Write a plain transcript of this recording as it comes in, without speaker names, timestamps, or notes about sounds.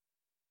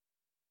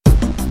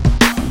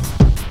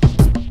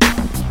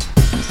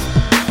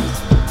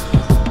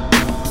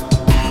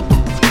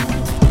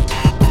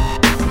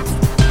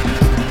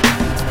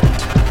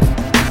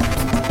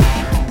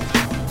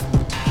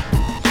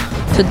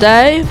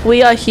Today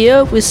we are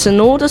here with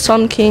Senul the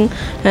Sun King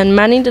and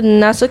Manny the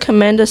NASA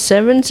Commander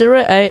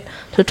 708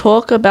 to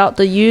talk about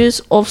the use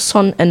of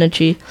sun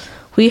energy.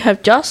 We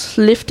have just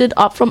lifted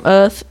up from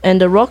Earth and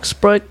the rocks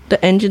broke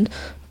the engine,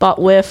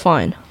 but we're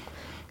fine.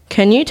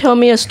 Can you tell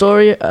me a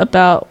story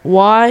about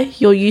why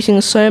you're using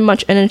so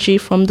much energy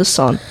from the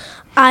sun?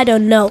 I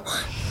don't know.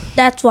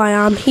 That's why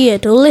I'm here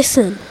to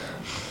listen.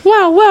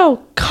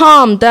 Well,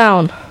 calm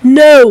down.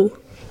 No.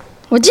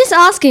 We're just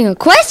asking a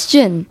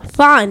question.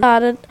 Fine.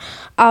 Started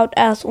out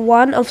as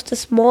one of the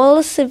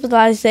smallest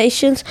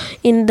civilizations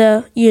in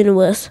the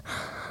universe.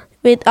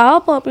 With our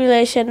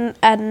population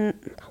at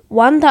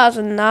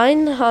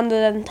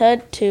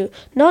 1,932,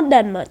 not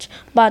that much,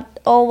 but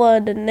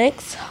over the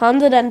next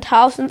hundred and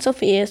thousands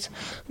of years,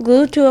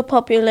 grew to a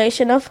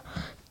population of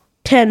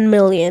 10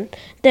 million.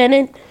 Then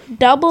it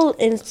doubled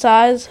in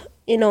size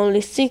in only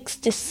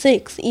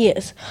 66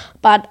 years.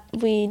 But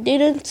we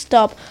didn't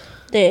stop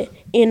there.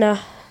 In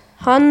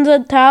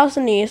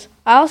 100,000 years,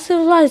 our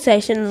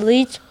civilization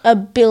reached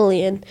 1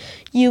 billion.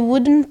 You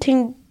wouldn't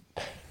think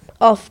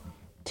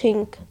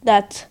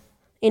that's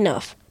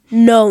enough.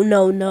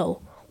 No.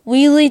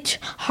 We reached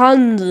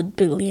 100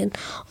 billion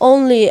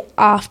only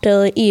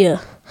after a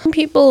year.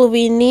 People,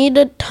 we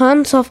needed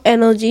tons of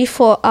energy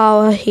for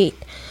our heat,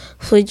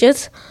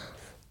 fridges,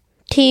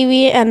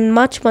 TV, and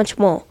much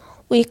more.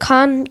 We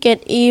can't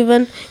get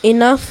even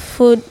enough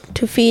food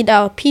to feed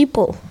our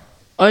people.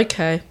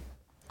 Okay.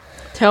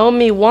 Tell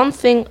me one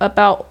thing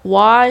about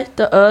why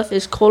the Earth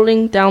is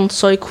cooling down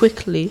so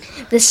quickly.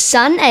 The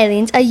sun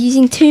aliens are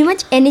using too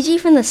much energy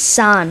from the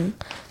sun.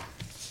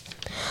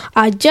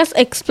 I just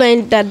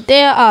explained that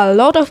there are a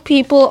lot of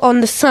people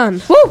on the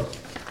sun. Woo!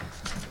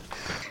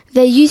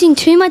 They're using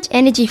too much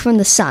energy from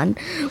the sun,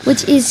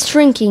 which is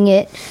shrinking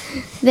it.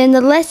 Then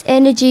the less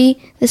energy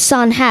the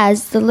sun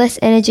has, the less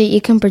energy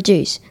it can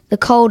produce, the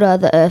colder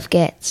the Earth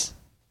gets.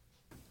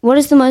 What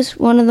is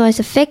one of the most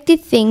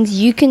effective things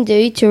you can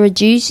do to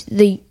reduce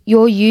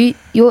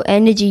your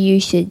energy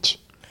usage?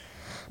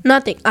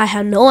 Nothing. I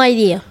have no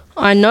idea.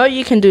 I know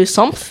you can do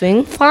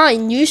something.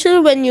 Fine. Usually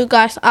when you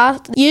guys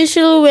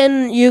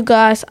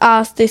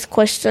ask this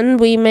question,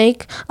 we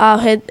make our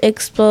head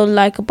explode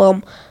like a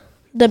bomb.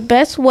 The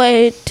best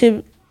way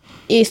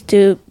is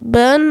to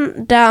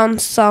burn down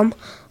some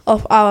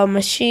of our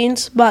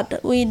machines,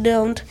 but we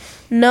don't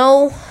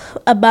know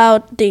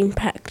about the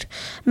impact.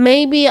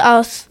 Maybe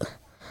our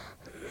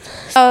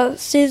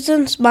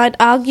citizens might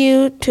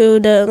argue to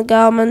the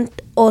government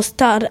or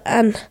start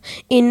an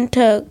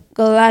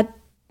intergalactic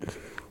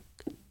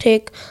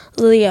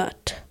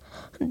riot.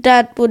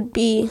 That would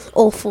be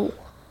awful.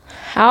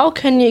 How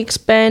can you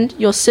expand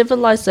your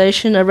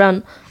civilization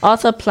around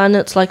other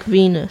planets like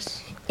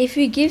Venus? If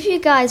we give you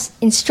guys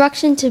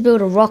instruction to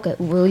build a rocket,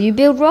 will you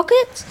build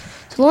rockets?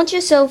 To launch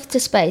yourself to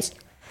space?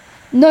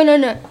 No.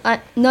 I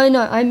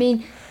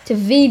mean to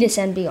Venus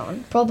and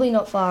beyond. Probably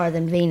not farther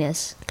than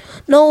Venus.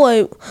 No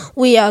way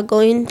we are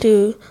going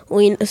to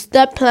Venus.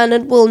 That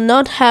planet will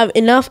not have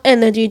enough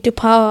energy to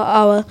power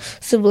our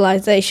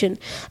civilization.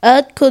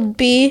 Earth could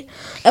be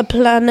a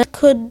planet,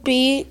 could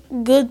be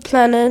good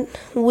planet.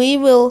 We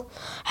will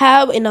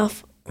have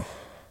enough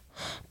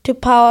to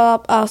power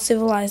up our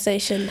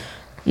civilization.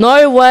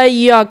 No way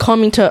you are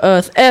coming to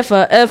Earth,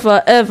 ever.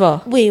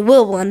 We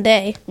will one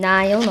day.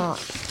 Nah, you're not.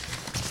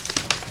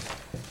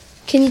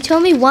 Can you tell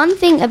me one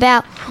thing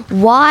about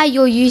why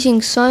you're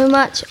using so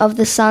much of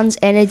the sun's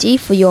energy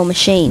for your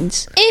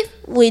machines? If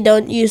we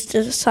don't use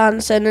the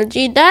sun's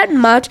energy that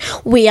much,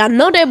 we are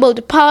not able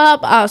to power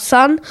up our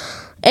sun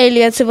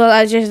alien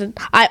civilization.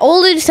 I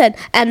already said,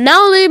 and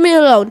now leave me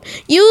alone.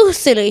 You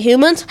silly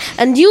humans,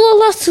 and you are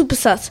lost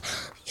superstars.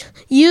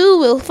 You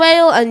will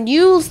fail and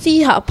you will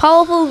see how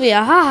powerful we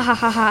are.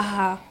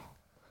 Ha.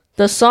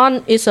 The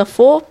sun is a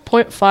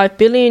 4.5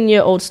 billion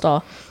year old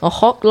star, a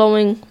hot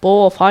glowing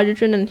ball of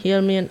hydrogen and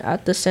helium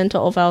at the center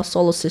of our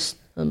solar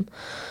system.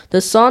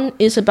 The sun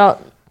is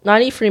about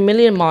 93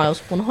 million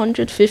miles,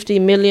 150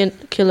 million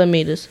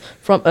kilometers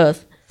from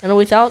Earth, and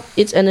without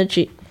its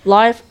energy,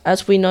 life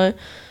as we know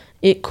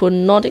it could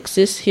not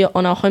exist here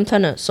on our home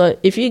planet. So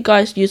if you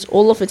guys use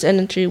all of its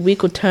energy, we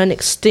could turn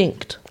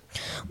extinct.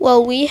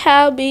 Well, we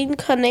have been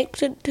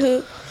connected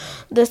to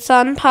the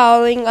sun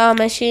powering our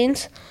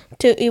machines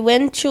to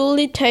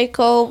eventually take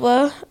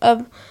over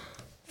a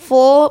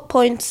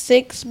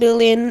 4.6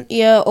 billion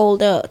year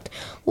old Earth.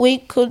 We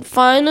could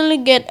finally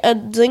get a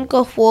drink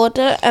of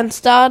water and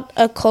start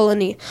a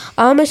colony.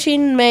 Our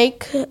machine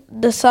make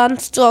the sun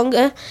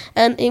stronger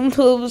and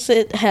improves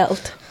its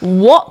health.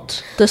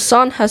 What? The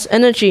sun has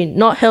energy,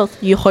 not health,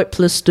 you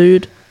hopeless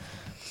dude.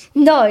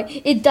 No,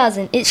 it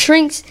doesn't. It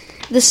shrinks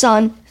the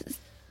sun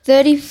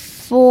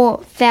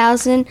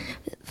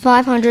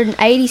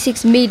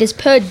 34,586 meters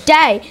per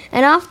day,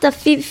 and after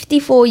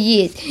 54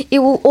 years, it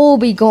will all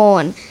be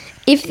gone.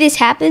 If this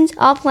happens,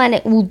 our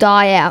planet will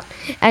die out,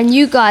 and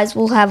you guys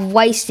will have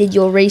wasted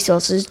your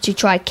resources to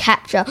try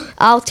capture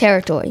our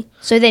territory.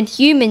 So then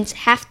humans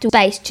have to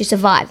space to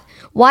survive.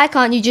 Why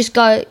can't you just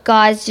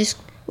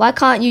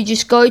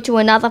go to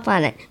another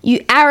planet?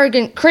 You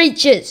arrogant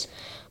creatures!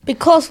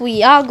 Because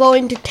we are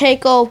going to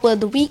take over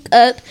the weak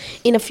Earth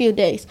in a few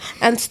days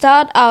and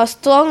start our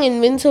strong,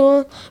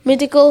 invincible,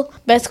 mythical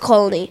best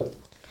colony.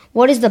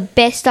 What is the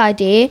best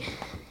idea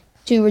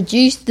to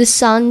reduce the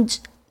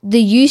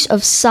use of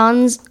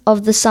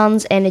the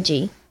sun's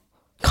energy?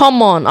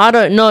 Come on, I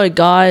don't know,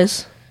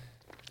 guys.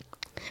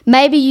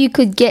 Maybe you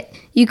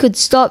could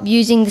stop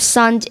using the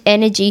sun's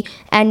energy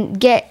and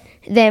get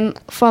them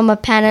from a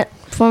planet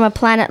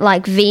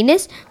like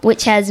Venus,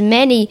 which has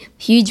many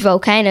huge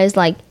volcanoes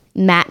like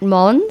Mat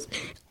Mons,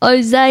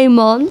 Ose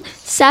Mons,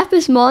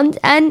 Sapus Mons,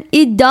 and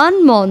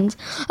Idan Mons.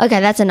 Okay,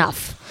 that's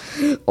enough.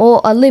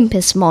 Or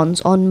Olympus Mons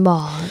on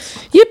Mars.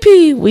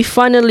 Yippee! We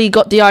finally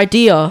got the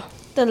idea.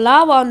 The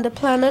lava on the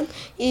planet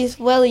is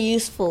very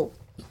useful.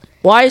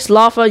 Why is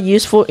lava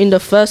useful in the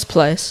first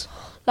place?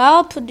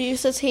 Lava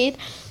produces heat.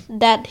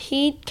 That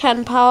heat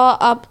can power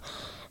up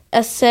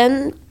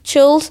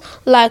essentials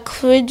like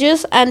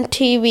fridges and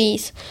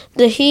TVs.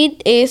 The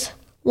heat is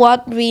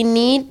what we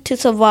need to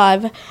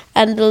survive,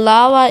 and the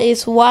lava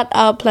is what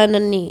our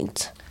planet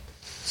needs.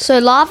 So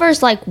lava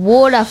is like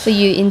water for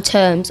you in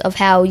terms of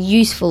how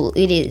useful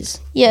it is.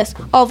 Yes,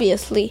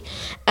 obviously.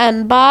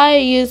 And by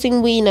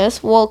using Venus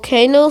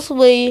volcanoes,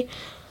 we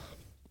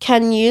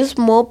can use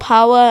more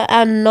power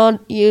and not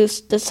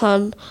use the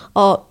sun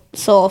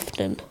so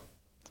often.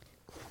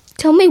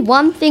 Tell me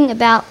one thing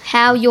about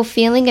how you're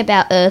feeling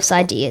about Earth's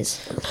ideas.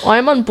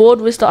 I'm on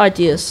board with the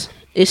ideas.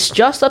 It's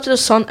just up to the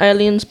sun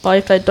aliens, but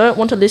if they don't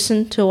want to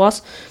listen to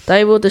us,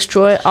 they will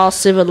destroy our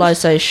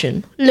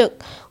civilization.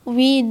 Look,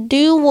 we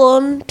do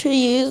want to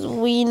use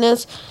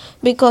Venus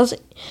because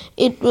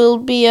it will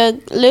be a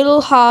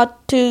little hard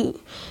to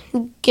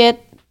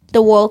get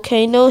the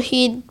volcano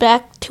heat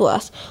back to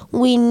us.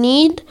 We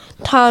need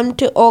time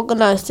to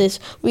organize this.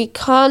 It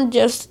can't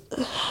just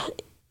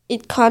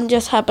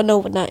happen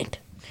overnight.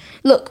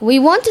 Look, we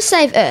want to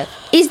save Earth.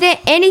 Is there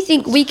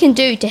anything we can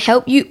do to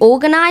help you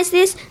organize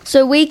this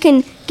so we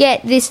can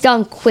get this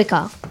done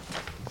quicker?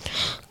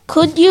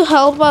 Could you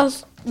help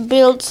us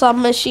build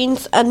some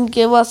machines and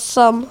give us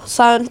some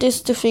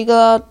scientists to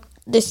figure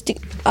this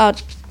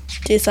out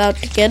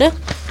together?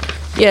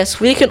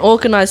 Yes, we can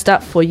organize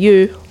that for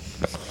you.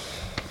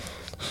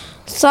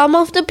 Some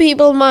of the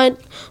people might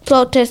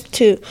protest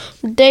too.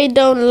 They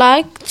don't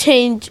like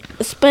change,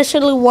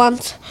 especially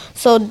ones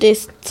so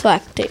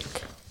distracting.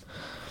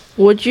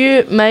 Would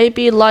you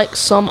maybe like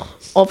some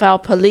of our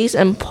police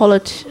and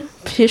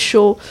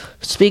political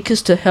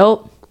speakers to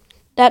help?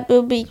 That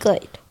would be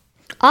great.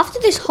 After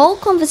this whole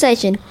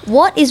conversation,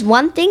 what is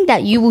one thing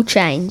that you will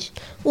change?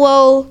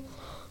 Well,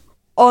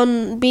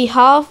 on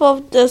behalf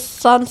of the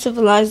Sun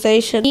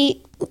Civilization,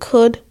 we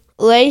could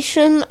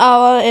ration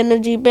our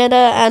energy better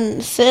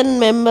and send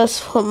members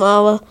from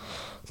our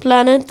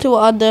planet to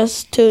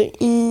others to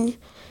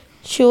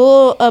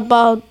ensure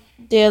about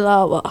their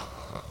lava.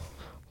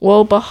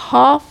 On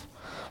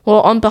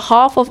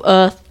behalf of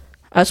Earth,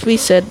 as we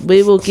said,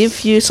 we will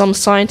give you some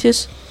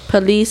scientists,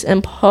 police,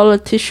 and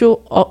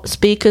political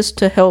speakers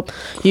to help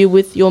you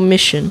with your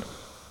mission.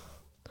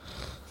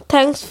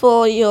 Thanks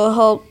for your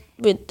help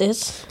with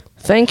this.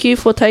 Thank you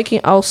for taking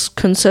our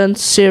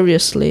concerns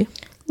seriously.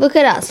 Look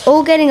at us,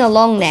 all getting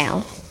along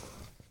now.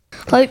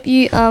 Hope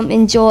you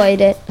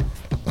enjoyed it.